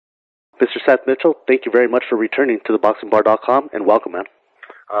Mr. Seth Mitchell, thank you very much for returning to theboxingbar.com, and welcome, man.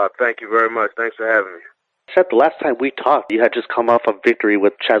 Thank you very much. Thanks for having me. Seth, the last time we talked, you had just come off a victory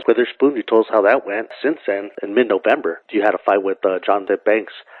with Chaz Witherspoon. You told us how that went. Since then, in mid-November, you had a fight with Jonathan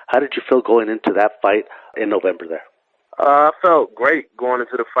Banks. How did you feel going into that fight in November there? I felt great going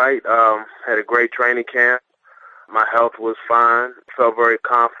into the fight. Had a great training camp. My health was fine. Felt very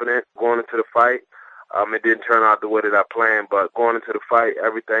confident going into the fight. It didn't turn out the way that I planned, but going into the fight,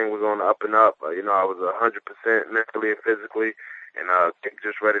 everything was on the up and up. I was 100% mentally and physically, and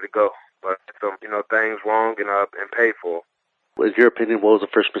just ready to go. But some, things wrong and paid for. In your opinion, what was the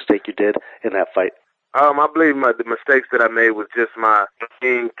first mistake you did in that fight? I believe the mistakes that I made was just my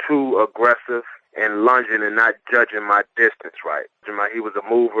being too aggressive and lunging and not judging my distance right. He was a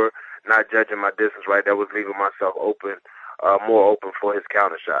mover, not judging my distance right. That was leaving myself open, more open for his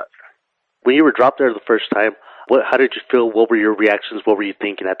counter shots. When you were dropped there the first time, how did you feel? What were your reactions? What were you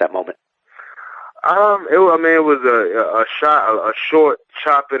thinking at that moment? It was a short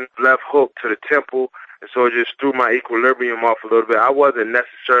chopping left hook to the temple, and so it just threw my equilibrium off a little bit. I wasn't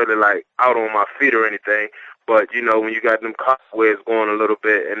necessarily like out on my feet or anything, but when you got them cobwebs going a little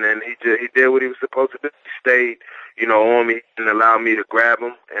bit, and then he did what he was supposed to do. He stayed, on me and allowed me to grab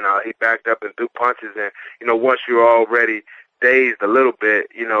him, and he backed up and threw punches. And once you're already dazed a little bit,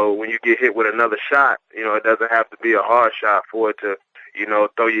 when you get hit with another shot, it doesn't have to be a hard shot for it to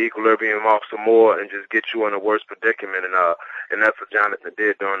throw your equilibrium off some more and just get you in a worse predicament. And that's what Jonathan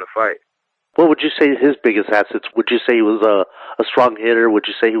did during the fight. What would you say his biggest assets? Would you say he was a strong hitter? Would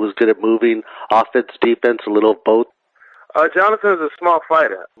you say he was good at moving, offense, defense, a little of both? Jonathan's a smart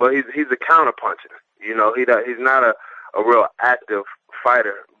fighter, but he's a counterpuncher. He's not a real active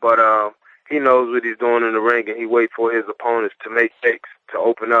fighter, but he knows what he's doing in the ring, and he waits for his opponents to make mistakes to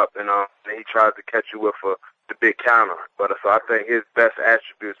open up, and he tries to catch you with the big counter. But so I think his best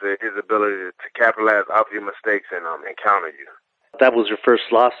attributes are his ability to capitalize off your mistakes and counter you. That was your first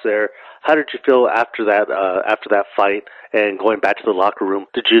loss there. How did you feel after that fight and going back to the locker room?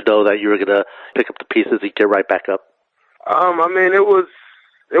 Did you know that you were going to pick up the pieces and get right back up?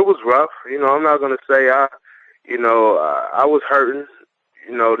 It was rough. I'm not going to say I was hurting.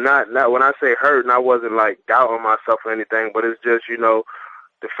 Not when I say hurting, I wasn't like doubting myself or anything, but it's just,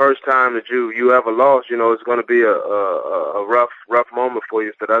 the first time that you ever lost, it's going to be a rough moment for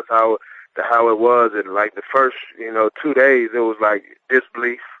you. So that's how it was. And like the first, 2 days, it was like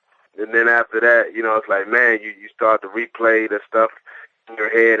disbelief. And then after that, it's like, man, you start to replay the stuff in your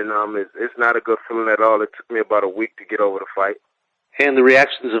head, and it's not a good feeling at all. It took me about a week to get over the fight. And the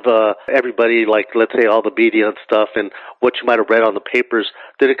reactions of everybody, like, let's say, all the media and stuff, and what you might have read on the papers,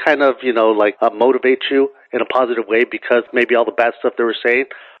 did it kind of, motivate you in a positive way because maybe all the bad stuff they were saying?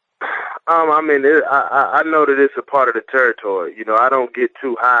 I know that it's a part of the territory. I don't get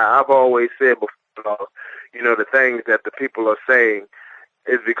too high. I've always said before, the things that the people are saying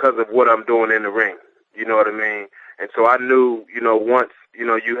is because of what I'm doing in the ring. You know what I mean? And so I knew, once,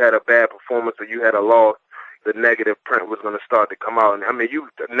 you had a bad performance or you had a loss, the negative print was going to start to come out. And you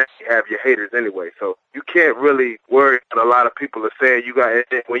have your haters anyway, so you can't really worry what a lot of people are saying.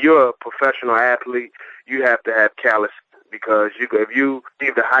 When you're a professional athlete, you have to have callous, because if you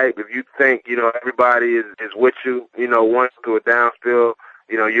leave the hype, if you think, everybody is with you, once through a downspill,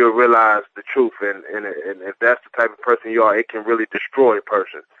 you'll realize the truth. And if that's the type of person you are, it can really destroy a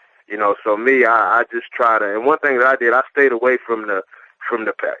person. So me, I just try to, and one thing that I did, I stayed away from the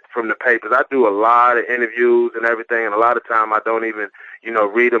papers. I do a lot of interviews and everything, and a lot of time I don't even,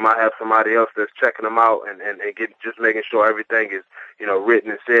 read them. I have somebody else that's checking them out and just making sure everything is,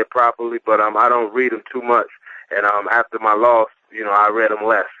 written and said properly. But I don't read them too much. And after my loss, I read them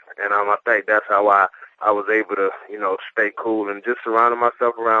less. And I think that's how I was able to, stay cool and just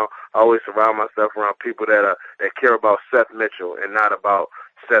always surround myself around people that care about Seth Mitchell and not about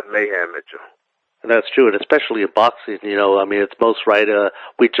Seth Mayhem Mitchell. And that's true, and especially in boxing, it's most right.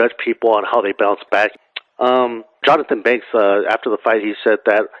 We judge people on how they bounce back. Jonathan Banks, after the fight, he said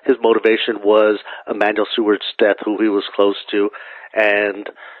that his motivation was Emmanuel Seward's death, who he was close to. And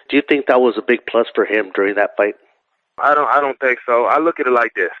do you think that was a big plus for him during that fight? I don't think so. I look at it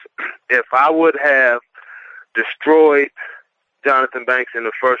like this: if I would have destroyed Jonathan Banks in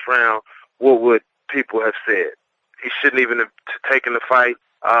the first round, what would people have said? He shouldn't even have taken the fight.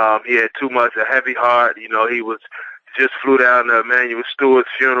 He had too much a heavy heart. He was just flew down to Emmanuel Stewart's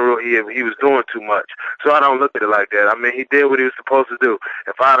funeral. He was doing too much. So I don't look at it like that. I mean, he did what he was supposed to do.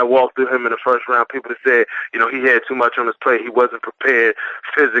 If I'd have walked through him in the first round, people would have said, you know, he had too much on his plate. He wasn't prepared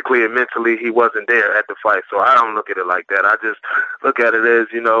physically and mentally. He wasn't there at the fight. So I don't look at it like that. I just look at it as,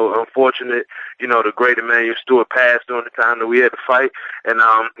 you know, unfortunate, you know, the great Emmanuel Stewart passed during the time that we had to fight. And,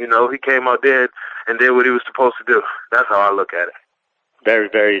 you know, he came out there and did what he was supposed to do. That's how I look at it. Very,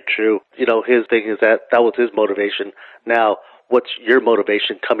 very true. You know, his thing is that was his motivation. Now, what's your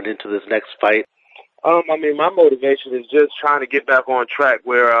motivation coming into this next fight? I mean, my motivation is just trying to get back on track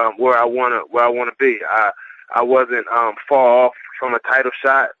where I wanna be. I wasn't far off from a title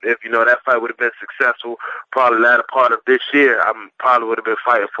shot. If, you know, that fight would have been successful, probably latter part of this year, I probably would have been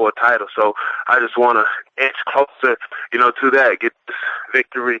fighting for a title. So I just want to inch closer, you know, to that, get this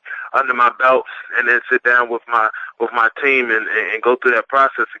victory under my belt, and then sit down with my team and go through that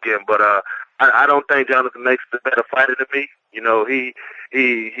process again. But I don't think Jonathan makes a better fighter than me. You know, he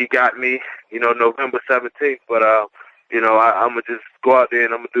got me, you know, November 17th, but you know, I'm gonna just go out there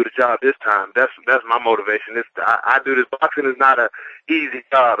and I'm gonna do the job this time. That's my motivation. I do this. Boxing is not a easy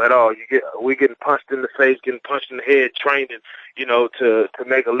job at all. We getting punched in the face, getting punched in the head, training, you know, to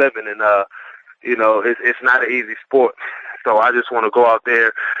make a living, and you know, it's not an easy sport. So I just want to go out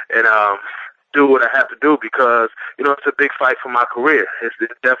there and do what I have to do, because, you know, it's a big fight for my career. It's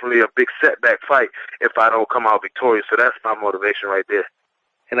definitely a big setback fight if I don't come out victorious. So that's my motivation right there.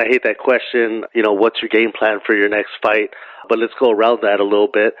 And I hate that question, you know, what's your game plan for your next fight? But let's go around that a little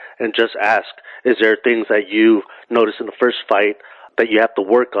bit and just ask, is there things that you noticed in the first fight that you have to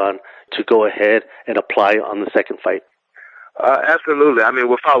work on to go ahead and apply on the second fight? Absolutely. I mean,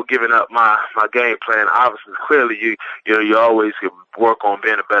 without giving up my game plan, obviously, clearly, you always work on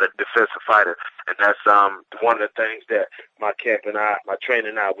being a better defensive fighter, and that's one of the things that my camp and my trainer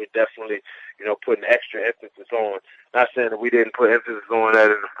and I, we definitely, you know, putting extra emphasis on. Not saying that we didn't put emphasis on that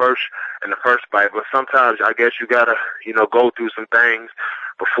in the first fight, but sometimes I guess you gotta, you know, go through some things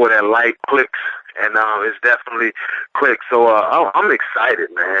before that light clicks, and it's definitely clicked. So I'm excited,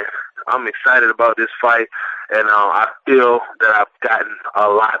 man. I'm excited about this fight, and I feel that I've gotten a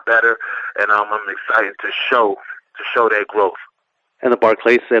lot better, and I'm excited to show that growth. And the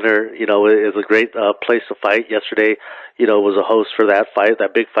Barclays Center, you know, is a great place to fight. Yesterday, you know, was a host for that fight,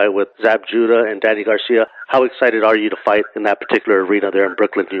 that big fight with Zab Judah and Danny Garcia. How excited are you to fight in that particular arena there in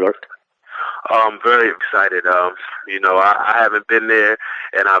Brooklyn, New York? I'm very excited. You know, I haven't been there,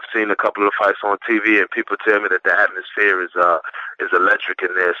 and I've seen a couple of fights on TV, and people tell me that the atmosphere is electric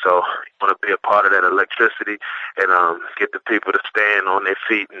in there. So I want to be a part of that electricity and get the people to stand on their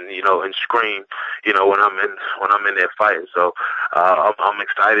feet and, you know, and scream, you know, when I'm in there fighting. So I'm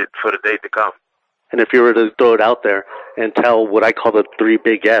excited for the date to come. And if you were to throw it out there and tell what I call the three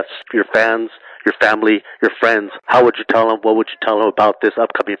big F's, your fans, your family, your friends, how would you tell them? What would you tell them about this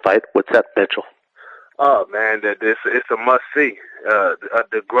upcoming fight with Seth Mitchell? Oh man, it's a must see.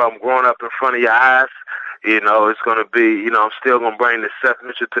 I'm growing up in front of your eyes. You know, it's going to be, you know, I'm still going to bring the Seth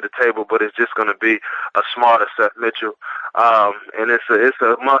Mitchell to the table, but it's just going to be a smarter Seth Mitchell. And it's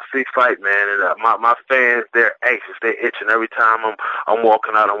a must-see fight, man. And my fans, they're anxious. They're itching every time I'm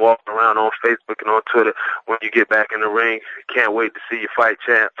walking out. I'm walking around on Facebook and on Twitter. When you get back in the ring, can't wait to see you fight,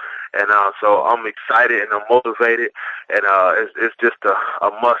 champ. And so I'm excited and I'm motivated. And it's just a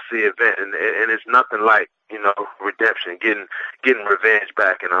must-see event. And it's nothing like, you know, redemption, getting revenge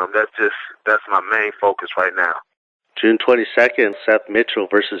back, and that's my main focus right now. June 22nd, Seth Mitchell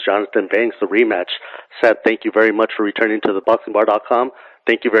versus Jonathan Banks, the rematch. Seth, thank you very much for returning to theboxingbar.com.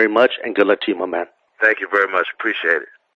 Thank you very much, and good luck to you, my man. Thank you very much. Appreciate it.